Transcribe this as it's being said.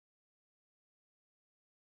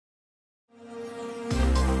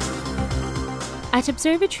At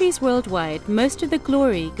observatories worldwide, most of the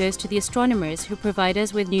glory goes to the astronomers who provide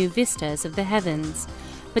us with new vistas of the heavens.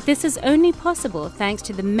 But this is only possible thanks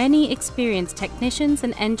to the many experienced technicians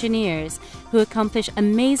and engineers who accomplish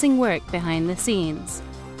amazing work behind the scenes.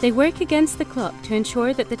 They work against the clock to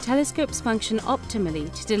ensure that the telescopes function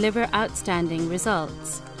optimally to deliver outstanding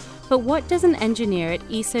results. But what does an engineer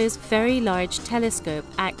at ESO's Very Large Telescope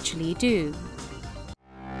actually do?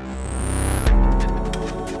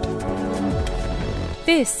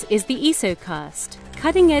 This is the ESOcast,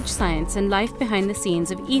 cutting-edge science and life behind the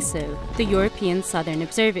scenes of ESO, the European Southern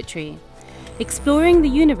Observatory. Exploring the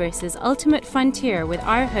universe's ultimate frontier with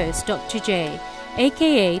our host, Dr. J,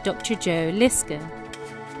 aka Dr. Joe Liske.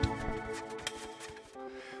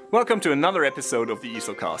 Welcome to another episode of the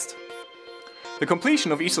ESOcast. The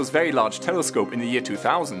completion of ESO's Very Large Telescope in the year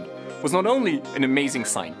 2000 was not only an amazing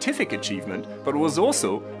scientific achievement, but was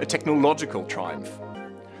also a technological triumph.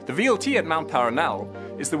 The VLT at Mount Paranal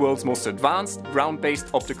is the world's most advanced ground-based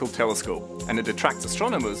optical telescope, and it attracts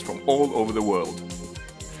astronomers from all over the world.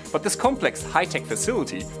 But this complex high-tech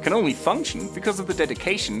facility can only function because of the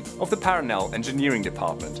dedication of the Paranal engineering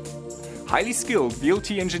department. Highly skilled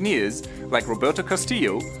VLT engineers like Roberto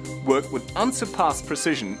Castillo work with unsurpassed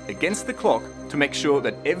precision against the clock to make sure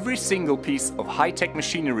that every single piece of high-tech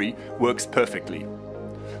machinery works perfectly.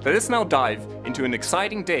 Let us now dive into an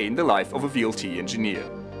exciting day in the life of a VLT engineer.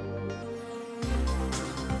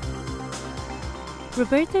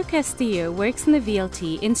 Roberto Castillo works in the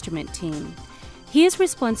VLT instrument team. He is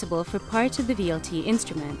responsible for part of the VLT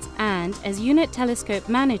instruments and, as unit telescope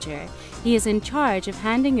manager, he is in charge of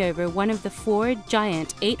handing over one of the 4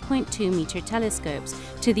 giant 8.2-meter telescopes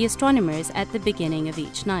to the astronomers at the beginning of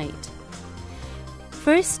each night.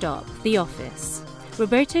 First stop, the office.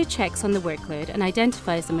 Roberto checks on the workload and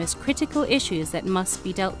identifies the most critical issues that must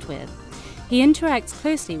be dealt with. He interacts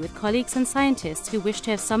closely with colleagues and scientists who wish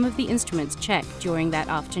to have some of the instruments checked during that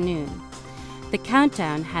afternoon. The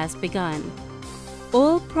countdown has begun.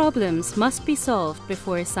 All problems must be solved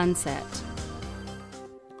before sunset.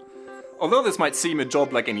 Although this might seem a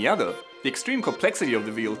job like any other, the extreme complexity of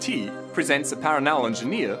the VLT presents a Paranal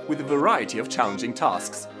engineer with a variety of challenging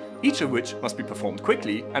tasks, each of which must be performed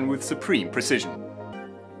quickly and with supreme precision.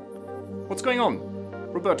 What's going on?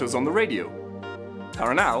 Roberto's on the radio.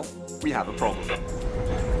 Paranal, we have a problem.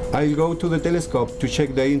 I'll go to the telescope to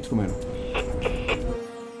check the instrument.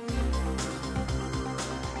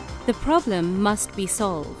 The problem must be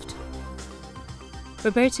solved.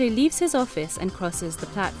 Roberto leaves his office and crosses the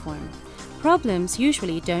platform. Problems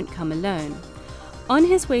usually don't come alone. On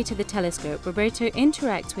his way to the telescope, Roberto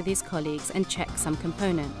interacts with his colleagues and checks some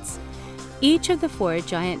components. Each of the 4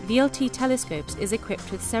 giant VLT telescopes is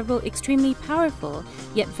equipped with several extremely powerful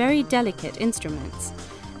yet very delicate instruments.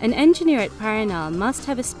 An engineer at Paranal must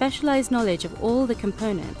have a specialized knowledge of all the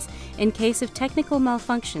components in case of technical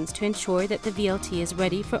malfunctions to ensure that the VLT is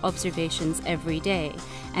ready for observations every day,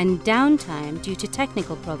 and downtime due to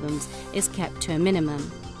technical problems is kept to a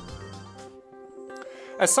minimum.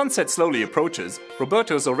 As sunset slowly approaches,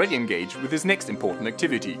 Roberto is already engaged with his next important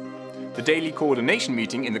activity, the daily coordination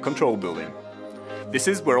meeting in the control building. This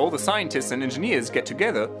is where all the scientists and engineers get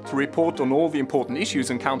together to report on all the important issues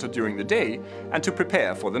encountered during the day and to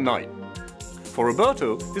prepare for the night. For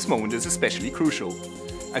Roberto, this moment is especially crucial.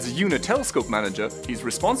 As a unit telescope manager, he is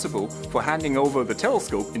responsible for handing over the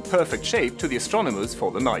telescope in perfect shape to the astronomers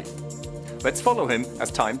for the night. Let's follow him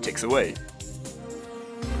as time ticks away.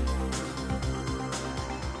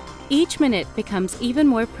 Each minute becomes even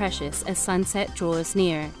more precious as sunset draws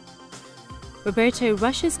near. Roberto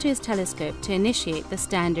rushes to his telescope to initiate the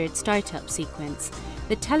standard startup sequence.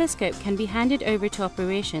 The telescope can be handed over to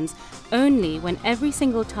operations only when every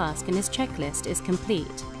single task in his checklist is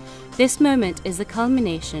complete. This moment is the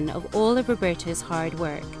culmination of all of Roberto's hard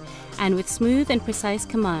work, and with smooth and precise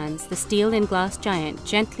commands, the steel and glass giant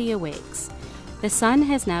gently awakes. The sun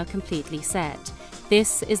has now completely set.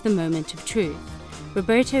 This is the moment of truth.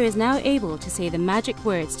 Roberto is now able to say the magic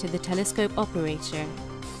words to the telescope operator.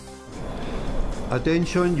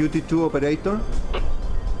 Attention, UT2 operator.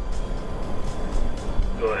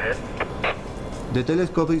 Go ahead. The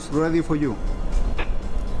telescope is ready for you.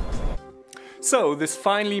 So this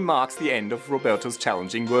finally marks the end of Roberto's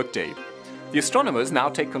challenging workday. The astronomers now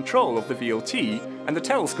take control of the VLT and the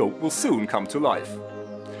telescope will soon come to life.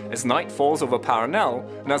 As night falls over Paranal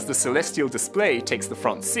and as the celestial display takes the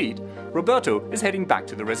front seat, Roberto is heading back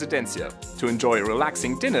to the Residencia to enjoy a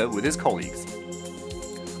relaxing dinner with his colleagues.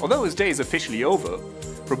 Although his day is officially over,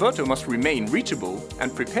 Roberto must remain reachable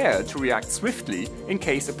and prepared to react swiftly in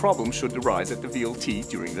case a problem should arise at the VLT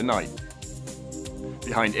during the night.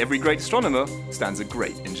 Behind every great astronomer stands a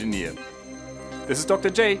great engineer. This is Dr.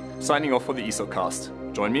 J signing off for the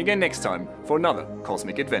ESOcast. Join me again next time for another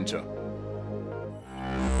cosmic adventure.